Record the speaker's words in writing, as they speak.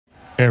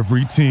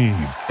Every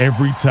team,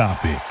 every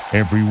topic,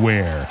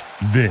 everywhere.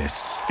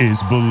 This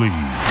is Believe.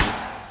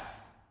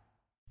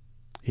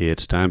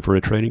 It's time for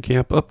a training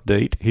camp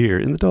update here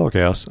in the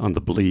Doghouse on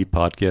the Believe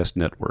Podcast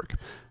Network.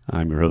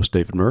 I'm your host,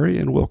 David Murray,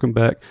 and welcome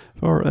back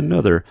for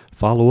another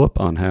follow-up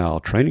on how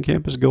training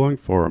camp is going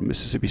for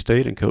Mississippi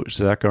State and Coach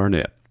Zach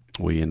Arnett.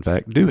 We, in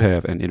fact, do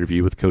have an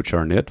interview with Coach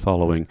Arnett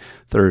following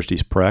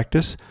Thursday's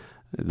practice.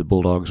 The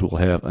Bulldogs will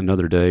have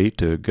another day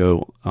to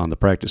go on the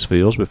practice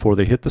fields before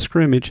they hit the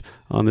scrimmage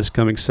on this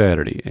coming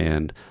Saturday,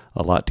 and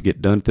a lot to get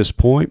done at this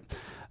point.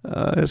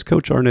 As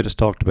Coach Arnett has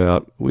talked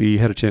about, we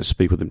had a chance to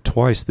speak with him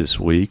twice this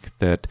week,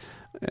 that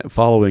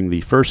following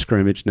the first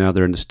scrimmage, now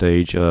they're in the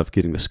stage of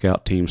getting the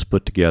scout teams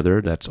put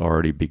together. That's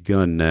already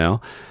begun now.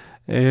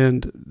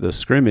 And the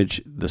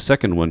scrimmage, the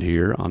second one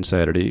here on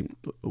Saturday,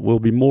 will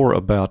be more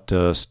about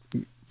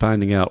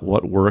finding out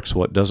what works,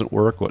 what doesn't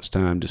work, what's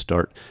time to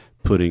start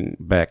putting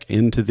back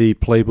into the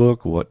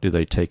playbook, what do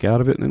they take out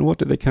of it, and what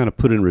do they kind of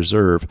put in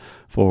reserve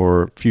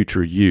for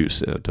future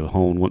use to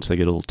hone once they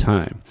get a little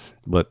time.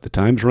 But the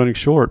time's running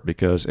short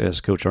because, as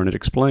Coach Arnett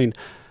explained,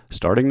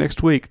 starting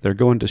next week, they're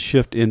going to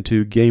shift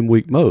into game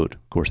week mode.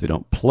 Of course, they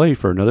don't play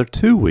for another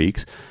 2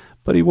 weeks,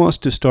 but he wants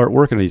to start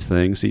working these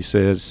things, he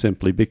says,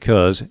 simply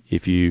because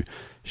if you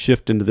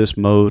shift into this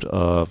mode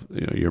of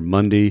your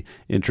Monday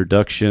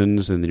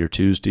introductions and then your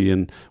Tuesday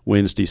and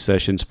Wednesday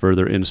sessions,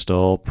 further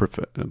install,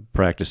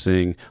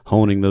 practicing,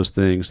 honing those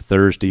things,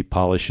 Thursday,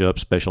 polish up,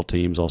 special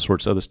teams, all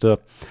sorts of other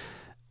stuff.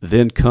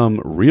 Then come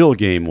real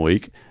game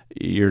week,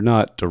 you're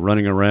not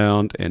running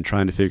around and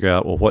trying to figure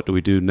out, well, what do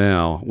we do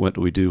now? What do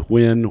we do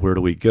when? Where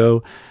do we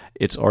go?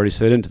 It's already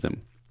set into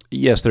them.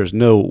 Yes, there's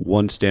no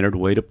one standard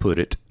way to put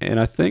it, and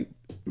I think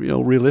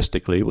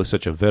realistically, with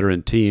such a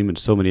veteran team in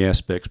so many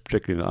aspects,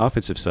 particularly on the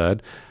offensive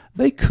side,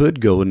 they could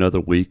go another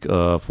week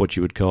of what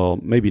you would call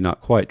maybe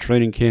not quite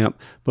training camp,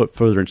 but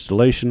further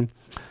installation.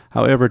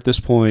 However, at this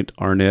point,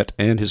 Arnett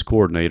and his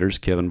coordinators,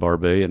 Kevin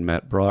Barbay and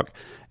Matt Brock,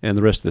 and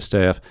the rest of the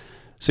staff,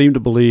 seem to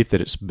believe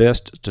that it's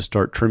best to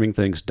start trimming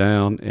things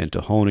down and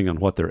to honing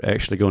on what they're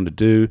actually going to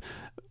do.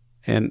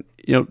 And,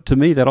 to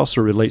me, that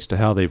also relates to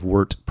how they've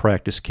worked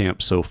practice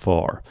camp so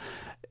far.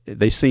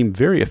 They seem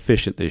very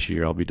efficient this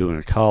year. I'll be doing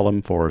a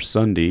column for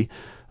Sunday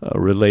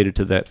related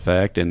to that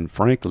fact. And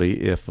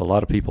frankly, if a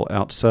lot of people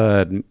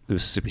outside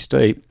Mississippi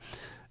State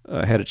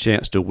had a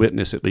chance to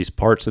witness at least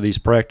parts of these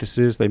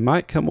practices, they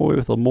might come away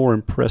with a more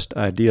impressed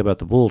idea about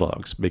the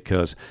Bulldogs,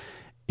 because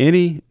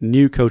any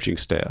new coaching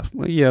staff,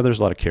 well, yeah, there's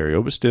a lot of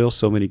carryover, but still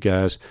so many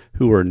guys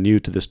who are new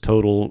to this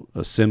total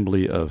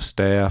assembly of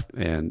staff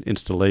and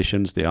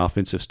installations, the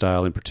offensive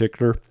style in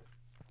particular.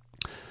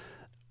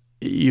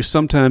 You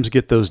sometimes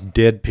get those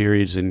dead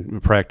periods in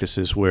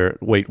practices where,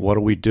 wait, what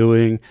are we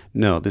doing?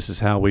 No, this is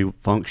how we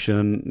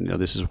function.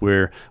 This is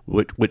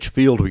which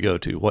field we go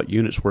to, what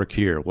units work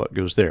here, what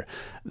goes there.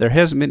 There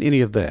hasn't been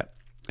any of that,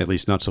 at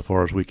least not so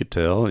far as we could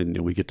tell, and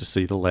we get to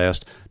see the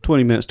last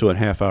 20 minutes to a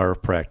half hour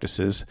of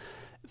practices.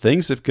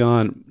 Things have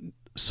gone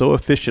so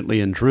efficiently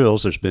in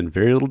drills, there's been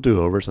very little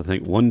do-overs. I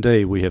think one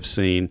day we have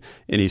seen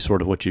any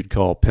sort of what you'd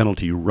call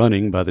penalty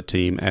running by the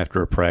team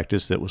after a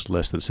practice that was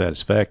less than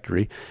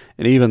satisfactory.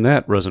 And even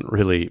that wasn't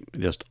really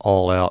just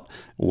all out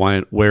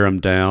wear them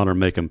down or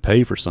make them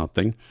pay for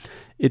something.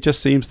 It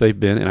just seems they've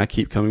been, and I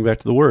keep coming back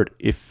to the word,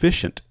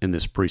 efficient in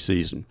this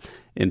preseason.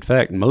 In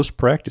fact, most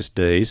practice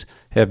days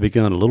have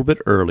begun a little bit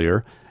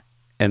earlier.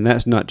 And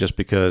that's not just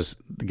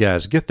because the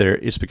guys get there,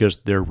 it's because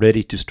they're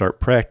ready to start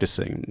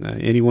practicing.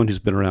 Anyone who's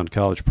been around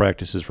college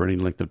practices for any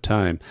length of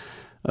time,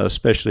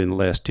 especially in the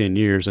last 10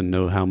 years, and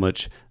know how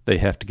much they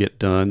have to get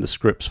done, the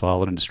scripts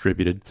followed and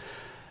distributed,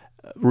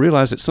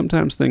 realize that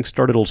sometimes things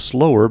start a little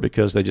slower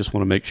because they just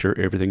want to make sure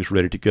everything's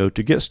ready to go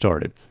to get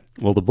started.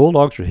 Well, the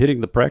Bulldogs are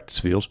hitting the practice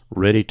fields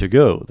ready to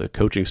go. The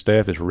coaching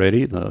staff is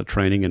ready. The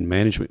training and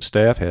management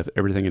staff have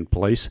everything in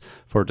place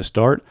for it to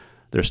start.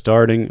 They're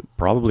starting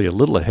probably a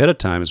little ahead of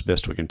time as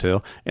best we can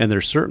tell, and they're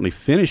certainly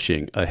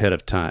finishing ahead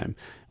of time.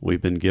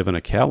 We've been given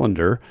a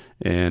calendar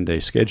and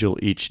a schedule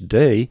each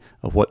day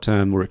of what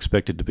time we're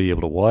expected to be able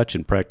to watch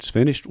and practice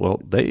finished.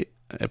 Well, they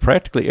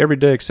practically every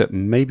day except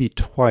maybe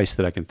twice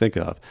that I can think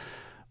of.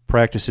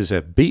 Practices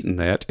have beaten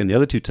that, and the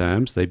other 2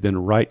 times they've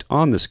been right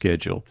on the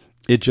schedule.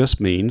 It just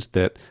means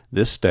that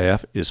this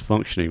staff is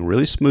functioning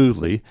really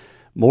smoothly.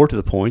 More to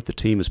the point, the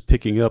team is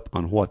picking up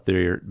on what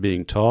they're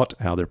being taught,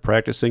 how they're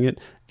practicing it,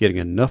 getting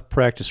enough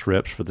practice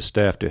reps for the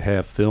staff to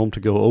have film to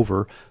go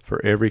over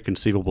for every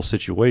conceivable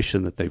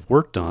situation that they've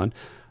worked on.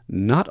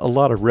 Not a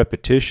lot of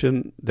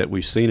repetition that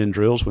we've seen in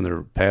drills when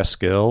they're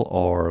Pascal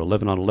or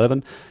 11 on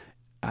 11.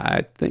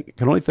 I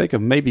can only think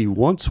of maybe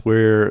once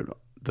where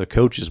the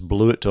coaches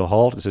blew it to a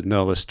halt and said,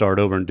 no, let's start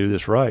over and do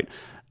this right.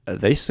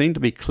 They seem to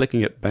be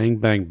clicking it bang,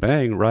 bang,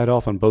 bang right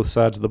off on both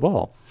sides of the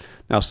ball.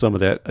 Now, some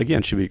of that,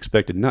 again, should be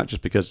expected not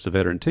just because it's a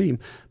veteran team,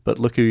 but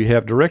look who you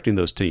have directing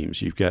those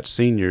teams. You've got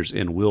seniors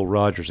in Will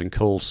Rogers and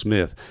Cole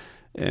Smith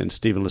and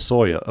Stephen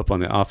Lasoya up on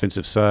the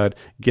offensive side,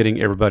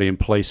 getting everybody in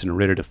place and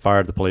ready to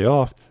fire the play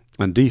off.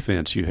 On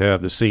defense, you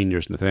have the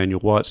seniors, Nathaniel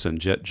Watson,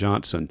 Jet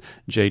Johnson,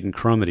 Jaden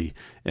Crumity,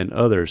 and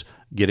others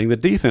getting the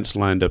defense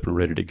lined up and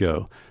ready to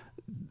go.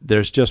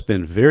 There's just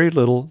been very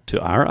little,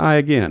 to our eye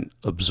again,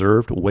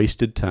 observed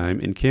wasted time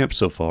in camp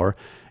so far,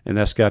 and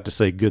that's got to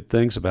say good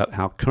things about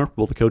how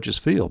comfortable the coaches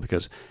feel,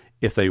 because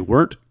if they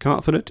weren't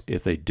confident,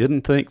 if they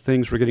didn't think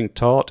things were getting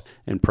taught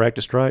and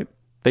practiced right,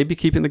 they'd be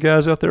keeping the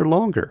guys out there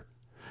longer.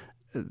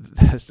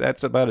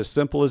 That's about as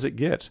simple as it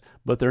gets,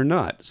 but they're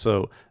not.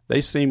 So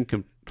they seem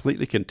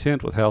completely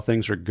content with how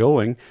things are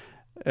going,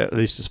 at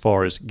least as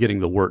far as getting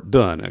the work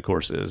done. Of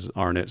course, as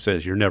Arnett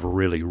says, you're never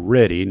really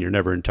ready and you're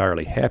never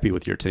entirely happy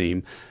with your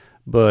team.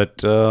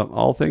 But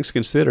all things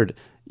considered,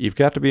 you've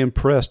got to be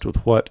impressed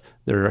with what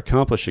they're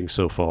accomplishing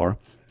so far.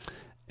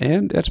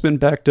 And that's been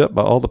backed up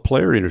by all the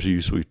player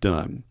interviews we've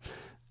done.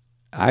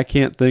 I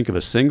can't think of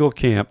a single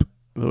camp,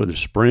 whether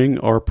spring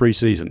or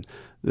preseason,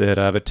 that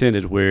I've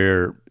attended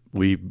where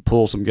we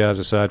pull some guys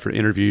aside for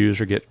interviews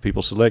or get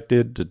people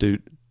selected to do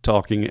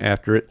talking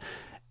after it,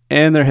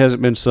 and there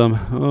hasn't been some,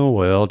 oh,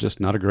 well, just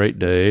not a great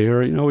day,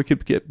 or, we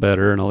could get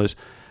better and all this.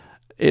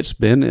 It's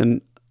been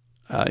in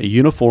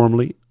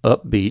uniformly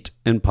upbeat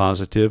and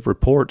positive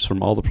reports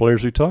from all the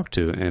players we talked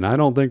to, and I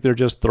don't think they're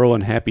just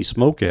throwing happy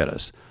smoke at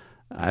us.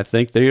 I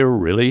think they are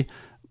really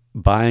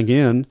buying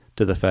in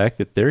to the fact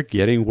that they're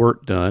getting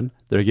work done,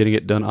 they're getting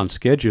it done on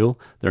schedule,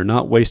 they're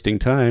not wasting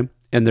time,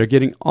 and they're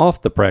getting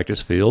off the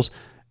practice fields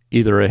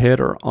either ahead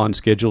or on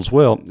schedule as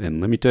well. And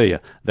let me tell you,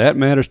 that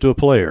matters to a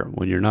player.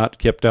 When you're not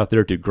kept out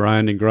there to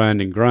grind and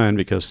grind and grind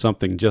because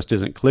something just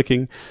isn't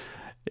clicking,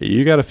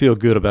 you got to feel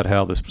good about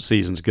how this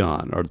season's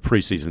gone, or the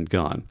preseason's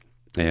gone,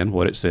 and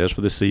what it says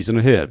for the season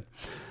ahead.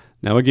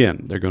 Now,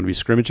 again, they're going to be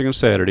scrimmaging on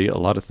Saturday. A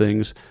lot of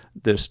things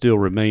that still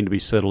remain to be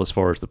settled as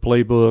far as the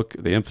playbook,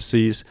 the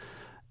emphases,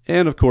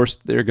 and, of course,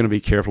 they're going to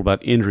be careful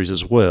about injuries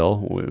as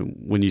well.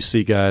 When you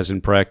see guys in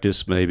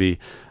practice maybe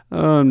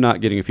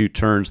not getting a few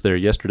turns there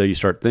yesterday, you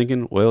start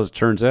thinking, well, as it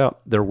turns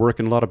out, they're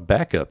working a lot of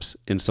backups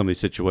in some of these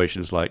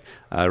situations. Like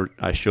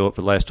I show up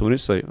for the last 2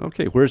 minutes, say,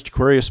 okay, where's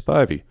Jaquarius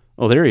Spivey?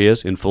 Oh, there he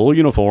is in full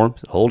uniform,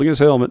 holding his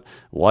helmet,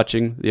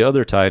 watching the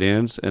other tight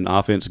ends and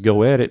offense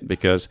go at it,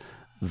 because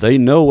they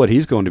know what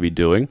he's going to be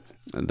doing.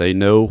 They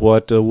know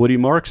what Woody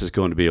Marks is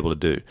going to be able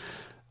to do.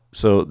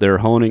 So they're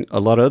honing a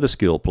lot of other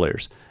skilled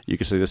players. You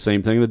can say the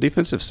same thing on the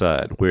defensive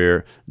side,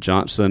 where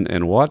Johnson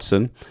and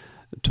Watson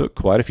took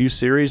quite a few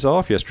series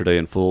off yesterday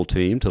in full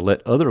team to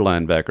let other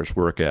linebackers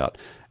work out.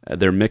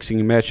 They're mixing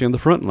and matching on the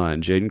front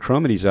line. Jaden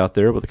Crumity's out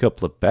there with a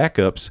couple of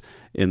backups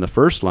in the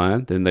first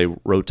line. Then they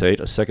rotate.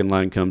 A second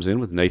line comes in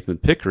with Nathan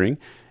Pickering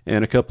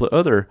and a couple of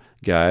other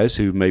guys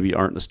who maybe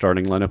aren't in the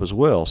starting lineup as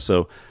well.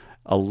 So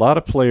a lot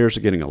of players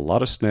are getting a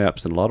lot of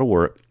snaps and a lot of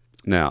work.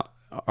 Now,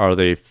 are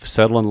they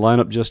settled on the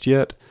lineup just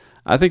yet?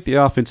 I think the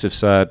offensive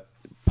side,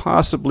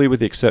 possibly with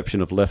the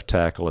exception of left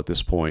tackle at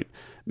this point,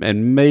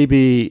 and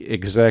maybe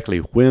exactly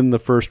when the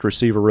first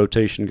receiver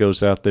rotation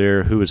goes out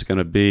there, who it's going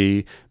to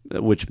be,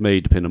 which may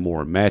depend on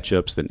more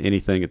matchups than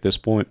anything at this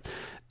point.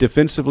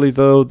 Defensively,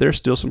 though, there's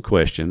still some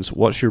questions.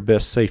 What's your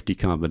best safety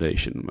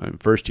combination?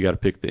 First, you got to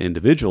pick the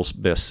individual's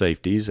best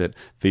safeties at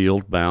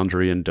field,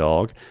 boundary, and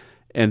dog,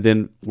 and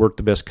then work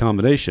the best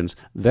combinations.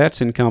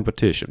 That's in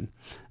competition.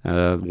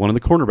 One of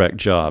the cornerback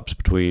jobs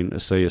between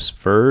Esaias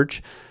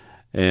Ferge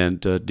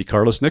and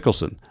DeCarlos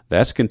Nicholson,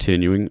 that's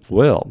continuing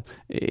well.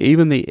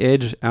 Even the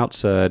edge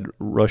outside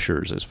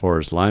rushers, as far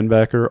as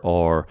linebacker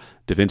or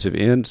defensive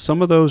end,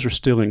 some of those are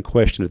still in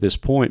question at this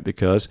point,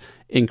 because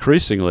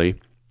increasingly,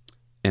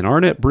 and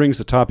Arnett brings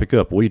the topic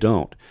up, we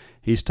don't.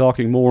 He's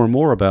talking more and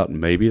more about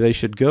maybe they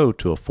should go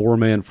to a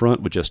four-man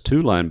front with just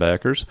two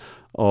linebackers,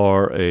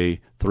 or a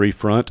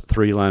three-front,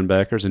 three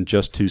linebackers, and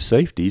just two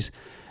safeties.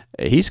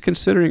 He's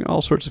considering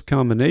all sorts of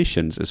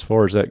combinations as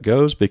far as that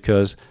goes,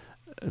 because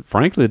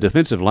frankly, the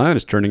defensive line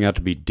is turning out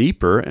to be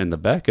deeper and the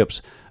backups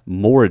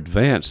more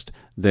advanced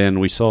than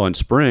we saw in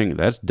spring.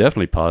 That's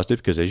definitely positive,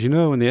 because, as you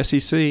know, in the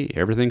SEC,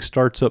 everything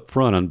starts up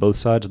front on both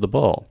sides of the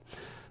ball.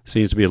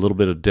 Seems to be a little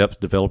bit of depth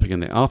developing in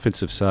the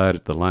offensive side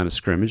at the line of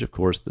scrimmage. Of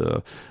course,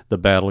 the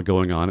battle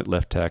going on at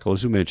left tackle,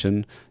 as we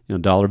mentioned.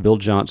 Dollar Bill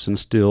Johnson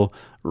still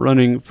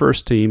running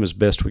first team as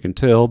best we can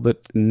tell,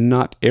 but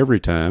not every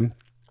time.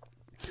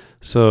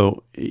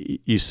 So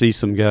you see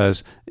some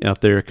guys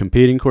out there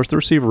competing. Of course, the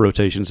receiver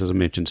rotations, as I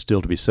mentioned,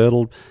 still to be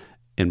settled.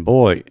 And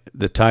boy,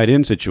 the tight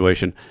end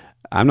situation,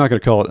 I'm not going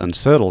to call it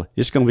unsettled.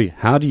 It's going to be,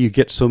 how do you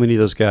get so many of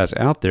those guys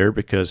out there?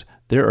 Because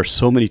there are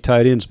so many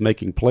tight ends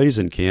making plays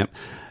in camp.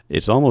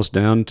 It's almost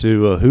down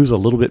to who's a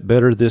little bit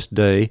better this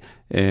day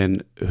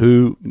and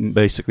who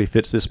basically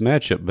fits this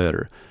matchup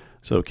better.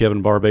 So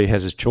Kevin Barbay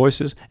has his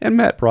choices, and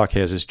Matt Brock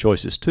has his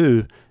choices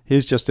too.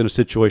 He's just in a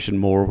situation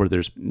more where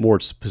there's more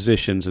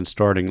positions and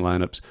starting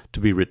lineups to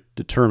be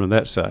determined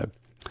that side.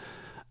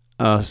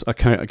 A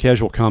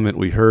casual comment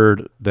we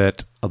heard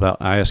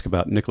I asked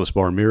about Nicholas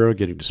Barmiro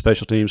getting to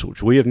special teams,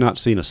 which we have not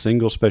seen a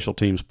single special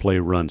teams play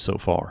run so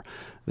far.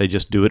 They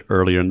just do it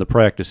earlier in the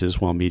practices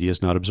while media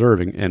is not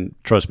observing. And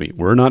trust me,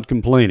 we're not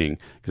complaining,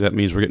 because that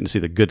means we're getting to see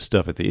the good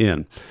stuff at the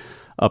end.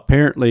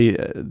 Apparently,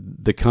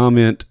 the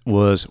comment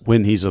was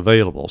when he's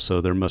available, so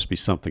there must be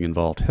something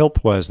involved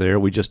health-wise there.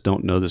 We just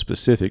don't know the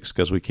specifics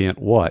because we can't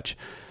watch.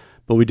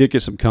 But we did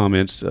get some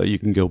comments. You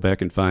can go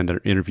back and find our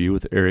interview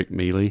with Eric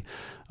Mealy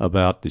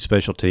about the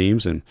special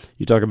teams, and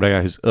you talk about a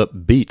guy who's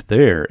upbeat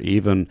there,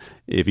 even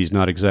if he's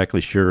not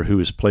exactly sure who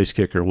his place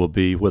kicker will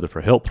be, whether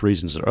for health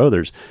reasons or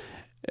others.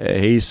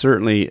 He's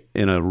certainly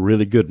in a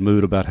really good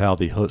mood about how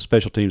the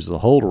special teams as a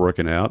whole are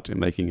working out, and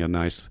making a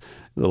nice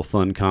little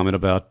fun comment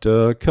about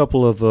a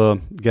couple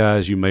of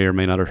guys you may or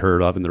may not have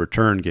heard of in the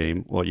return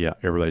game. Well, yeah,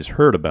 everybody's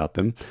heard about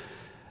them.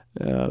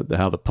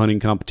 How the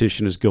punting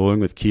competition is going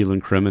with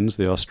Keelan Crimmins,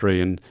 the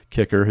Australian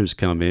kicker who's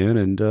come in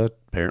and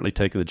apparently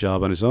taken the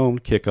job on his own.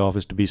 Kickoff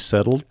is to be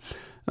settled.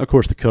 Of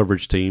course, the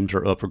coverage teams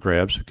are up for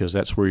grabs because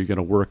that's where you're going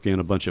to work in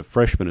a bunch of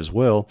freshmen as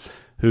well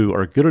who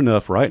are good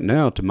enough right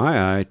now, to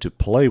my eye, to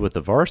play with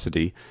the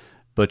varsity,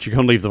 but you're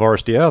going to leave the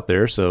varsity out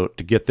there, so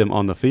to get them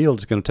on the field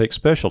is going to take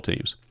special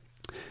teams.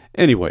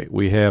 Anyway,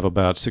 we have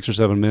about 6 or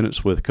 7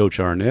 minutes with Coach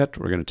Arnett.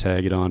 We're going to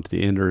tag it on to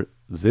the end of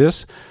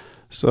this.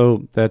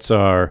 So that's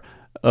our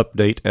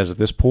update as of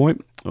this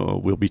point.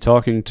 We'll be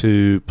talking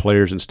to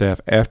players and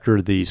staff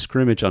after the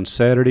scrimmage on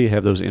Saturday,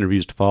 have those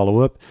interviews to follow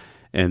up,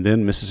 and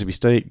then Mississippi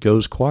State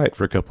goes quiet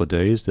for a couple of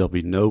days. There'll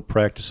be no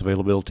practice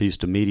availabilities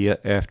to media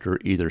after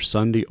either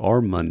Sunday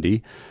or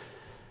Monday.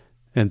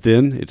 And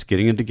then it's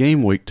getting into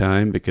game week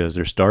time because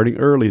they're starting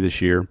early this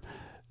year,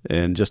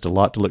 and just a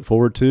lot to look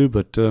forward to.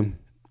 But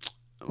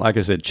like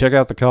I said, check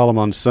out the column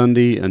on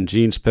Sunday on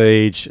Gene's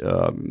page.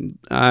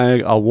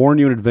 I'll warn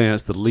you in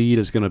advance, the lead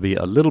is going to be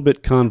a little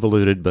bit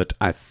convoluted, but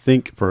I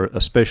think for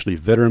especially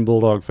veteran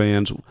Bulldog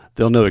fans,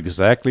 they'll know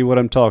exactly what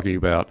I'm talking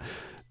about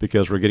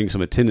because we're getting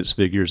some attendance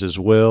figures as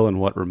well and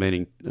what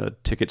remaining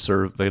tickets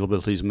or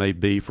availabilities may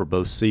be for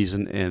both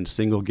season and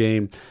single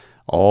game.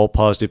 All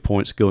positive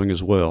points going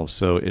as well.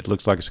 So it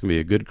looks like it's going to be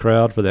a good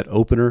crowd for that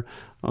opener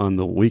on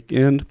the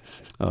weekend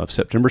of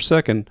September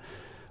 2nd.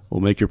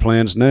 Well, make your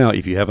plans now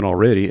if you haven't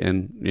already,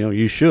 and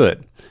you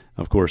should.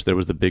 Of course, there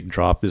was the big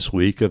drop this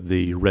week of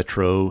the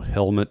retro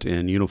helmet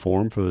and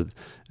uniform for,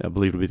 I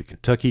believe it will be the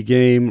Kentucky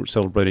game,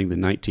 celebrating the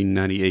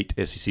 1998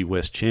 SEC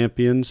West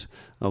champions.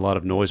 A lot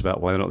of noise about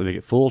why don't they make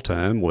it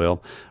full-time.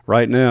 Well,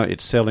 right now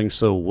it's selling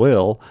so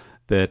well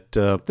that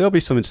there'll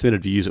be some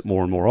incentive to use it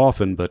more and more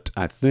often, but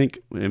I think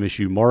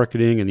MSU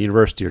marketing and the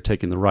university are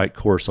taking the right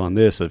course on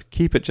this of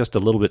keep it just a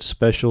little bit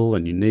special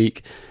and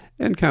unique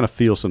and kind of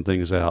feel some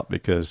things out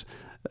because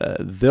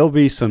there'll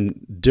be some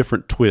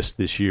different twists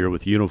this year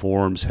with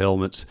uniforms,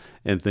 helmets,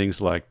 and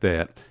things like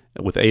that.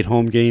 With 8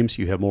 home games,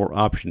 you have more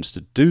options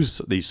to do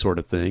these sort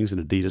of things,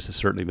 and Adidas has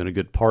certainly been a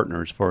good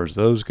partner as far as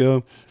those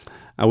go.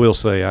 I will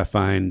say I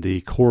find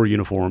the core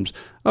uniforms,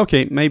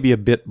 maybe a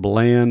bit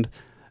bland.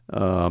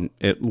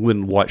 It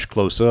wouldn't watch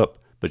close up,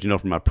 but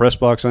from my press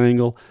box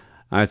angle,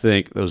 I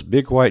think those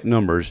big white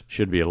numbers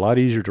should be a lot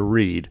easier to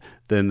read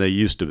than they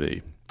used to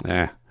be.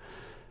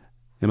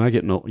 Am I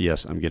getting old?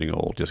 Yes, I'm getting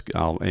old.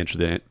 I'll answer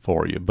that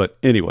for you. But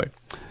anyway,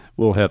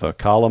 we'll have a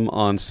column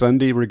on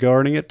Sunday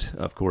regarding it.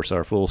 Of course,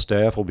 our full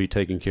staff will be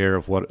taking care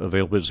of what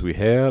availabilities we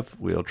have.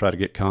 We'll try to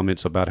get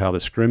comments about how the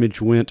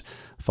scrimmage went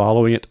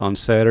following it on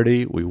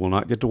Saturday. We will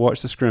not get to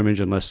watch the scrimmage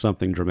unless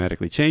something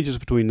dramatically changes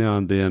between now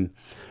and then.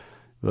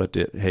 But,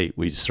 hey,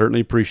 we certainly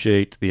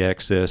appreciate the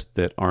access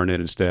that Arnett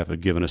and staff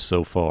have given us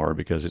so far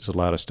because it's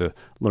allowed us to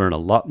learn a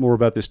lot more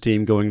about this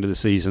team going into the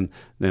season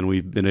than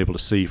we've been able to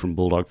see from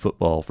Bulldog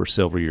football for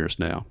several years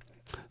now.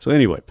 So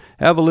anyway,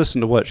 have a listen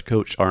to what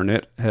Coach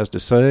Arnett has to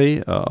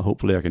say.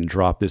 Hopefully I can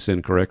drop this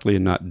in correctly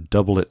and not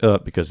double it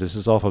up because this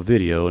is off a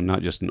video and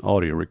not just an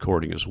audio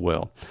recording as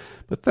well.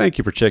 But thank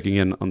you for checking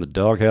in on the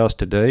Doghouse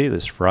today,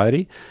 this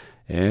Friday.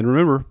 And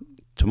remember,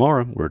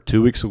 tomorrow, we're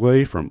 2 weeks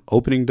away from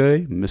opening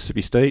day,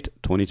 Mississippi State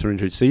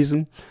 2023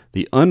 season,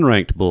 the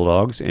unranked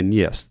Bulldogs, and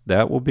yes,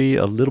 that will be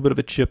a little bit of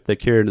a chip they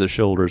carry into their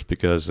shoulders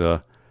because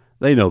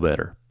they know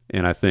better,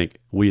 and I think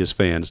we as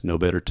fans know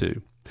better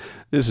too.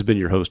 This has been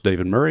your host,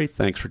 David Murray.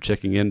 Thanks for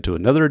checking in to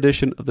another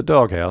edition of the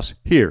Doghouse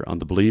here on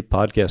the Believe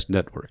Podcast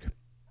Network.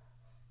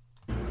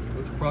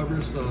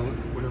 Progress,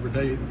 whatever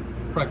day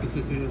practice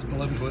this is,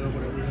 11, 12,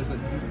 whatever it is,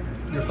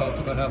 your thoughts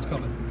about how it's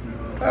coming?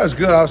 That was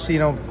good. Obviously,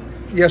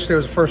 yesterday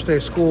was the first day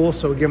of school,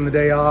 so we give them the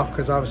day off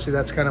because obviously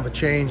that's kind of a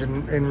change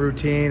in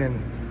routine.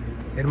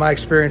 And in my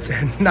experience, it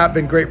had not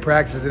been great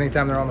practices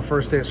anytime they're on the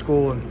first day of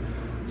school.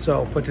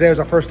 But today was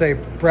our first day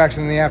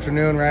practicing in the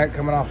afternoon, right,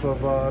 coming off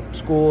of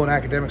school and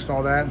academics and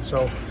all that. And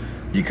so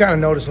you kind of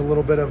notice a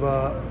little bit of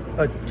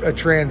a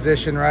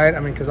transition, right? I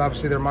mean, because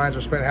obviously their minds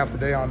are spent half the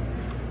day on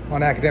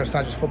academics,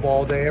 not just football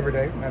all day, every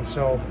day. And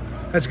so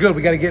that's good.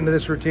 We got to get into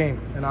this routine.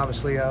 And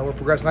obviously we're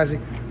progressing nicely.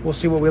 We'll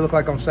see what we look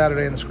like on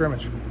Saturday in the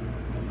scrimmage.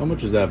 How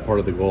much is that part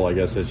of the goal, I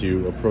guess, as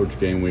you approach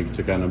game week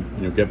to kind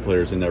of get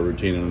players in that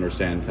routine and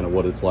understand kind of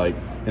what it's like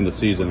in the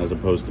season as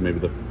opposed to maybe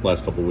the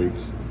last couple of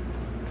weeks?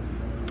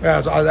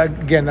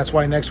 Again, that's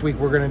why next week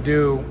we're going to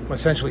do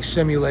essentially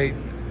simulate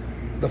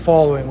the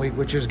following week,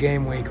 which is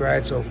game week,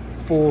 right? So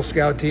full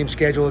scout team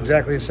schedule,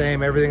 exactly the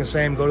same, everything the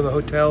same. Go to the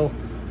hotel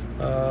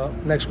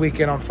next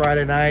weekend on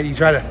Friday night. You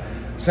try to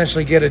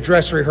essentially get a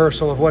dress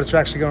rehearsal of what it's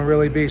actually going to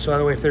really be. So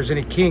that way, if there's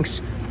any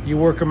kinks, you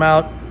work them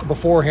out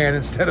beforehand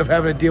instead of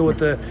having to deal with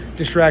the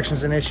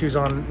distractions and issues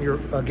on your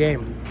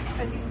game.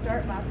 As you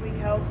start lap week,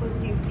 how close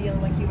do you feel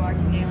like you are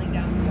to nailing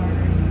down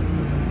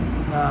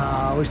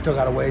starters? We still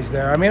got a ways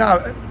there. I mean,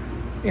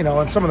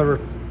 in some of the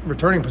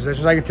returning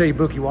positions, I can tell you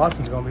Buki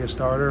Watson's going to be a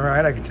starter,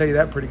 right? I can tell you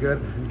that pretty good.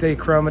 I can tell you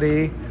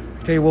Crumity, I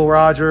can tell you Will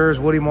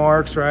Rogers, Woody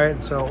Marks, right?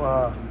 And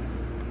so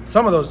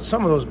some of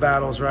those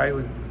battles, right,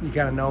 you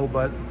kind of know,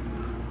 but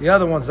the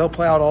other ones, they'll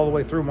play out all the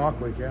way through mock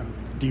week, yeah.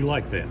 Do you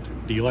like that?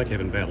 Do you like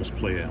having battles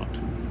play out?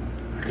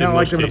 I kind of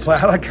like them to play.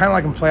 I kind of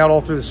like them play out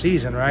all through the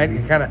season, right?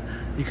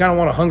 Mm-hmm. You kind of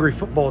want a hungry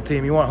football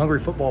team. You want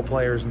hungry football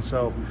players, and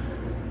so,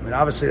 I mean,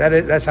 obviously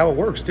that's how it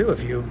works too.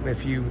 If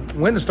you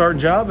win the starting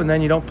job and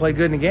then you don't play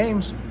good in the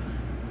games,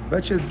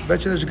 bet you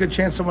there's a good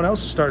chance someone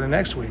else is starting the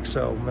next week.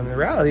 So, I mean, the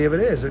reality of it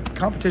is that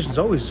competition's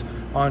always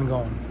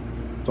ongoing.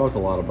 Talked a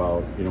lot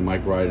about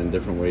Mike Wright and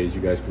different ways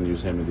you guys can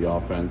use him in the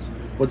offense.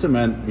 What's it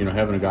meant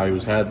having a guy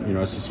who's had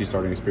SEC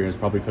starting experience,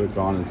 probably could have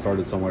gone and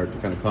started somewhere, to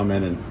kind of come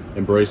in and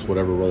embrace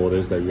whatever role it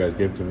is that you guys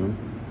give to him?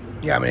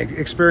 Yeah, I mean,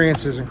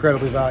 experience is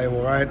incredibly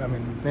valuable, right? I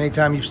mean,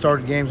 anytime you've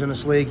started games in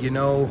this league, you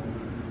know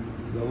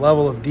the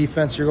level of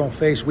defense you're going to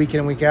face week in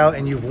and week out,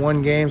 and you've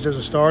won games as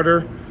a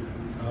starter.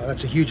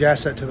 That's a huge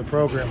asset to the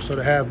program. So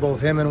to have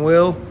both him and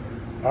Will,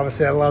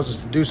 obviously that allows us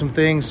to do some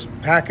things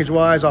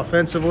package-wise,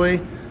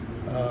 offensively,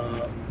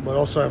 but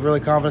also have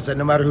really confidence that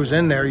no matter who's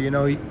in there, you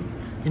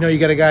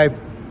got a guy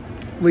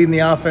leading the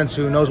offense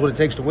who knows what it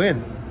takes to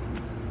win.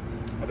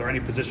 Are there any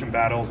position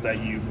battles that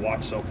you've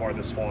watched so far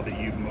this fall that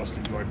you've most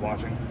enjoyed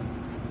watching?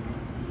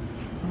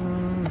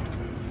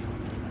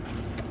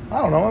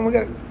 I don't know.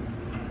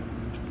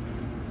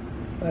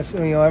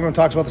 Everyone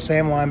talks about the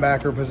Sam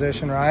linebacker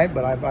position, right?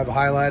 But I've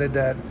highlighted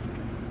that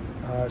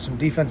some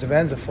defensive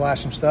ends have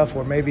flashed some stuff,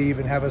 or maybe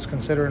even have us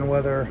considering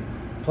whether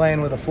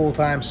playing with a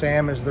full-time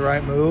Sam is the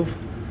right move.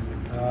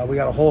 We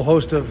got a whole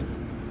host of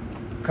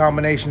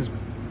combinations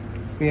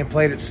being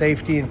played at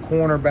safety and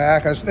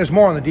cornerback. There's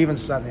more on the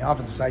defensive side than the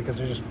offensive side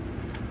because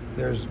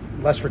there's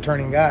less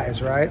returning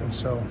guys, right? And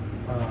so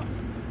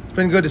it's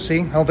been good to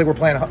see. I don't think we're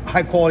playing a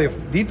high quality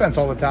of defense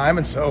all the time,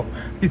 and so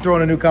you throw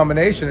in a new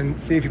combination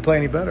and see if you play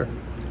any better.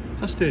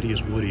 How steady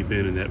has Woody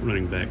been in that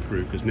running back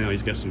group? Because now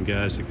he's got some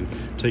guys that can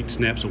take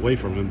snaps away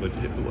from him, but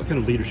what kind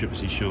of leadership has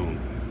he shown?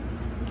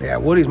 Yeah,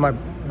 Woody's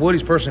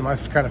personally my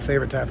kind of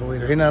favorite type of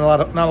leader. He's not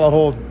a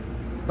whole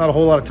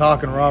lot of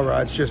talking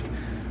rah-rah. It's just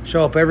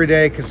show up every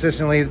day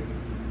consistently,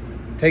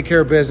 take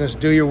care of business,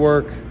 do your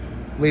work,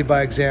 lead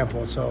by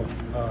example. So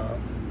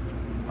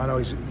I know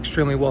he's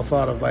extremely well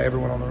thought of by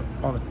everyone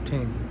on the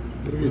team.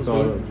 What have you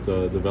thought of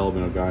the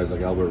development of guys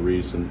like Albert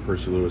Reese and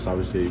Percy Lewis?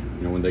 Obviously,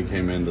 when they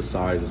came in, the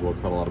size is what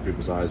caught a lot of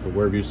people's eyes. But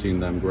where have you seen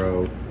them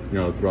grow,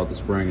 throughout the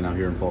spring and now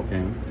here in fall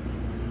camp?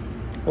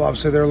 Well,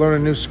 obviously they're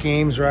learning new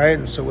schemes, right?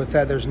 And so with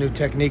that, there's new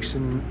techniques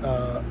and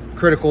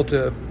critical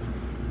to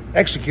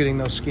executing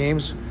those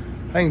schemes.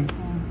 I think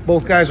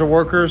both guys are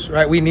workers,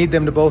 right? We need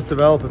them to both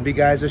develop and be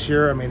guys this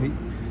year. I mean,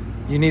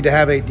 you need to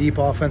have a deep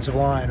offensive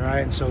line,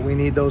 right? And so we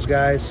need those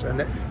guys.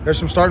 And there's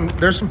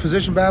some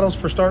position battles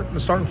for the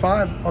starting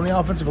five on the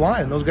offensive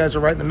line, and those guys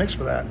are right in the mix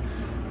for that,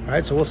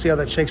 right? So we'll see how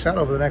that shakes out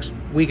over the next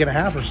week and a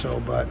half or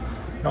so. But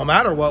no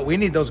matter what, we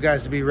need those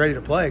guys to be ready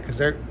to play because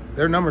their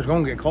number's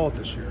going to get called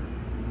this year.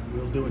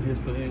 Will's doing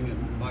his thing,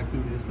 and Mike's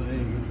doing his thing,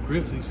 and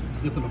Chris, he's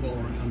zipping the ball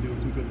around, doing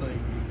some good things.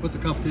 What's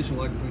the competition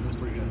like between those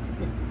three guys?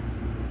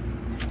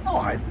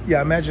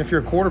 Imagine if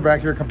you're a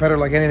quarterback, you're a competitor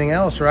like anything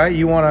else, right?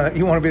 You want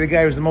to be the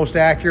guy who's the most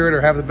accurate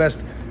or have the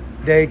best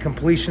day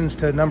completions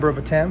to number of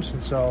attempts,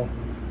 and so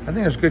I think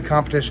there's good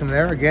competition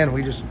there. Again,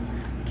 we just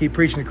keep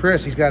preaching to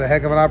Chris. He's got a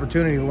heck of an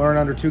opportunity to learn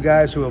under two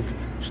guys who have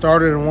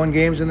started and won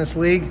games in this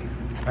league,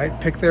 right?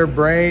 Pick their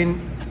brain,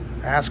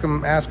 ask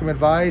them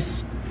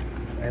advice,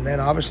 and then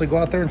obviously go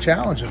out there and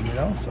challenge them,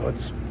 So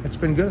it's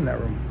been good in that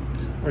room.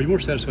 Are you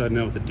more satisfied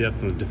now with the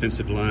depth on the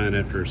defensive line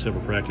after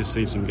several practices,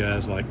 seeing some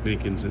guys like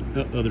Dinkins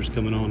and others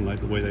coming on like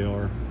the way they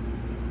are?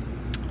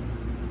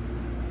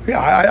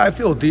 Yeah, I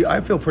feel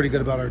pretty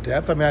good about our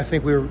depth. I mean, I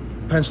think we were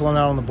penciling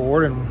out on the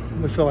board,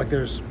 and we feel like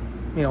there's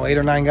 8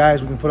 or 9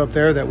 guys we can put up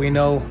there that we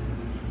know,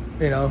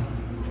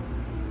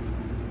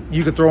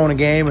 you could throw in a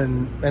game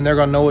and they're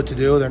going to know what to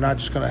do. They're not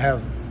just going to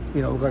have,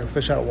 look like a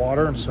fish out of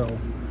water, and so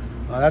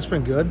that's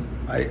been good.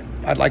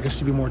 I'd like us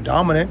to be more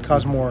dominant,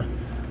 cause more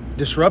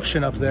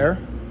disruption up there.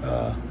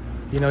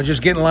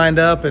 Just getting lined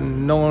up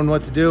and knowing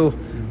what to do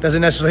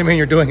doesn't necessarily mean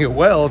you're doing it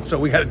well. So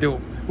we got to do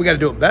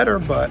it better.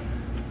 But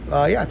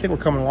I think we're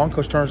coming along.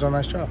 Coach Turner's done a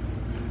nice job.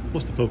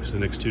 What's the focus the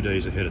next 2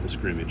 days ahead of the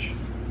scrimmage?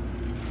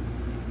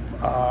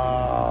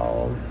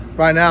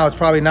 Right now, it's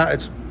probably not.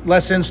 It's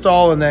less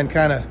install and then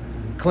kind of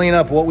clean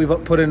up what we've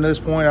put into this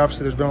point.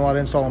 Obviously, there's been a lot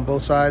of install on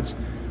both sides,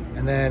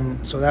 and then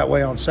so that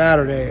way on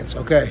Saturday, it's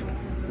okay.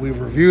 We've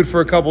reviewed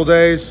for a couple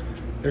days.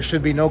 There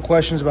should be no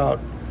questions about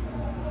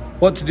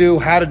what to do,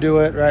 how to do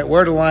it, right?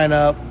 Where to line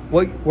up,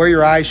 where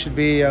your eyes should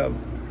be,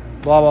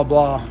 blah,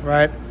 blah,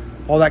 right?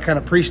 All that kind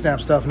of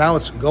pre-snap stuff. Now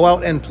let's go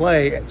out and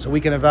play so we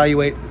can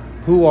evaluate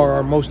who are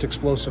our most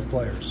explosive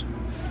players.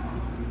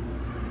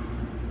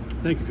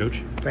 Thank you,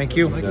 Coach. Thank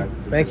you.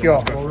 Thank you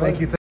all. Thank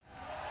you.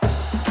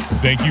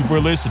 Thank you for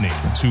listening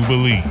to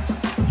Believe.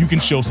 You can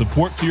show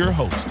support to your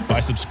host by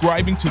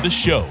subscribing to the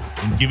show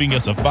and giving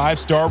us a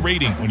 5-star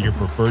rating on your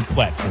preferred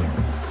platform.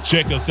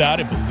 Check us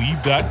out at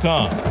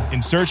Believe.com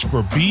and search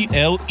for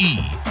BLEAV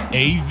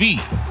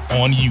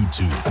on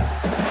YouTube.